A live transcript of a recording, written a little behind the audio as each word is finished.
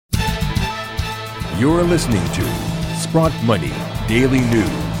You're listening to Sprott Money Daily News.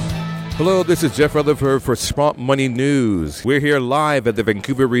 Hello, this is Jeff Rutherford for Sprott Money News. We're here live at the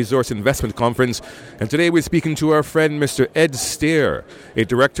Vancouver Resource Investment Conference, and today we're speaking to our friend Mr. Ed Stair, a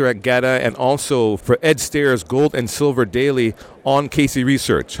director at GATA and also for Ed Stair's Gold and Silver Daily on Casey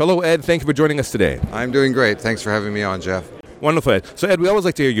Research. Hello, Ed. Thank you for joining us today. I'm doing great. Thanks for having me on, Jeff. Wonderful, Ed. So, Ed, we always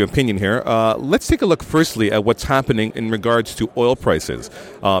like to hear your opinion here. Let's take a look firstly at what's happening in regards to oil prices.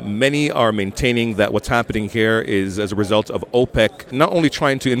 Many are maintaining that what's happening here is as a result of OPEC not only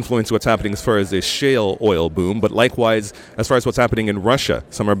trying to influence what's happening as far as the shale oil boom, but likewise as far as what's happening in Russia.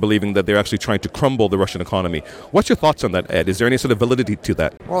 Some are believing that they're actually trying to crumble the Russian economy. What's your thoughts on that, Ed? Is there any sort of validity to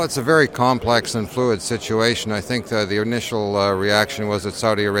that? Well, it's a very complex and fluid situation. I think the initial reaction was that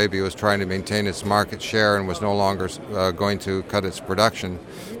Saudi Arabia was trying to maintain its market share and was no longer going to cut its production.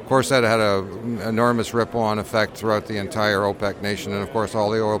 Of course, that had an enormous ripple-on effect throughout the entire OPEC nation, and of course all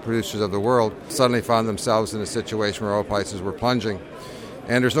the oil producers of the world suddenly found themselves in a situation where oil prices were plunging.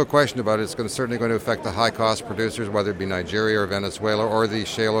 And there's no question about it, it's certainly going to affect the high-cost producers, whether it be Nigeria or Venezuela or the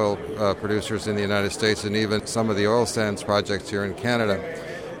shale oil producers in the United States and even some of the oil sands projects here in Canada.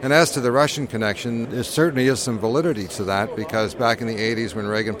 And as to the Russian connection, there certainly is some validity to that, because back in the 80s when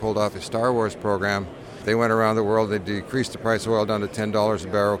Reagan pulled off his Star Wars program, they went around the world, they decreased the price of oil down to $10 a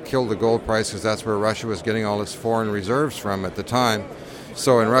barrel, killed the gold price because that's where Russia was getting all its foreign reserves from at the time.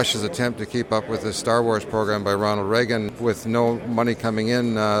 So in Russia's attempt to keep up with the Star Wars program by Ronald Reagan, with no money coming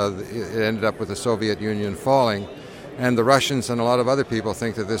in, it ended up with the Soviet Union falling. And the Russians and a lot of other people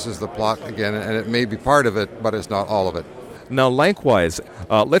think that this is the plot again, and it may be part of it, but it's not all of it. Now, likewise,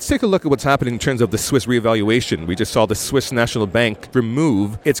 let's take a look at what's happening in terms of the Swiss reevaluation. We just saw the Swiss National Bank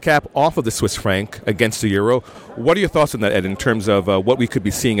remove its cap off of the Swiss franc against the euro. What are your thoughts on that, Ed, in terms of what we could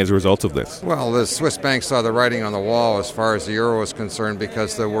be seeing as a result of this? Well, the Swiss bank saw the writing on the wall as far as the euro was concerned,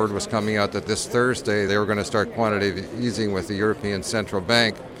 because the word was coming out that this Thursday they were going to start quantitative easing with the European Central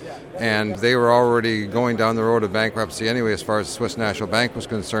Bank. And they were already going down the road of bankruptcy anyway as far as the Swiss National Bank was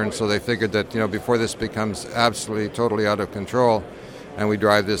concerned, so they figured that, before this becomes absolutely, totally out of control and we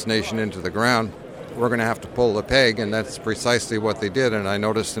drive this nation into the ground, we're going to have to pull the peg, and that's precisely what they did. And I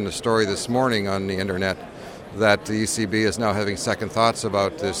noticed in a story this morning on the internet that the ECB is now having second thoughts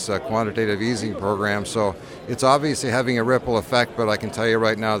about this quantitative easing program. So it's obviously having a ripple effect, but I can tell you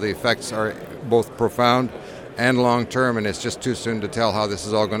right now the effects are both profound and long-term, and it's just too soon to tell how this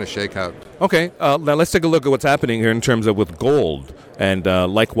is all going to shake out. Okay, now let's take a look at what's happening here in terms of with gold, and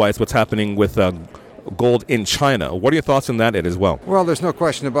likewise what's happening with gold in China. What are your thoughts on that, Ed, as well? Well, there's no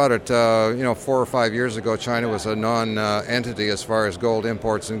question about it. 4 or 5 years ago, China was a non-entity as far as gold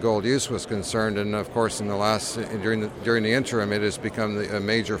imports and gold use was concerned, and of course, during the interim, it has become a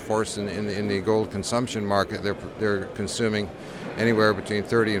major force in the gold consumption market. They're consuming anywhere between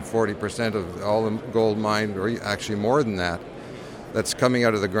 30 and 40% of all the gold mined, or actually more than that. That's coming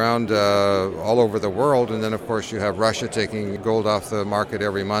out of the ground all over the world. And then, of course, you have Russia taking gold off the market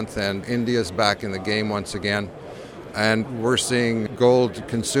every month, and India's back in the game once again. And we're seeing gold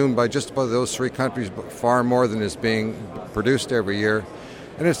consumed by just about those three countries, but far more than is being produced every year.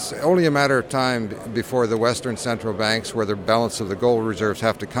 And it's only a matter of time before the Western central banks, where the balance of the gold reserves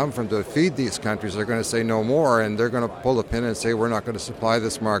have to come from to feed these countries, are going to say no more, and they're going to pull the pin and say we're not going to supply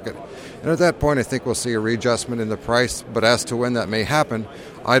this market. And at that point, I think we'll see a readjustment in the price. But as to when that may happen,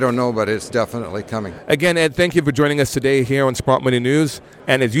 I don't know, but it's definitely coming. Again, Ed, thank you for joining us today here on Sprott Money News.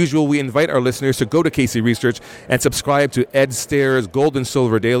 And as usual, we invite our listeners to go to Casey Research and subscribe to Ed Stair's Gold and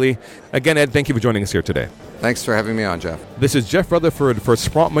Silver Daily. Again, Ed, thank you for joining us here today. Thanks for having me on, Jeff. This is Jeff Rutherford for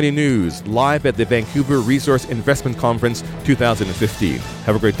Sprott Money News, live at the Vancouver Resource Investment Conference 2015.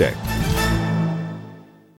 Have a great day.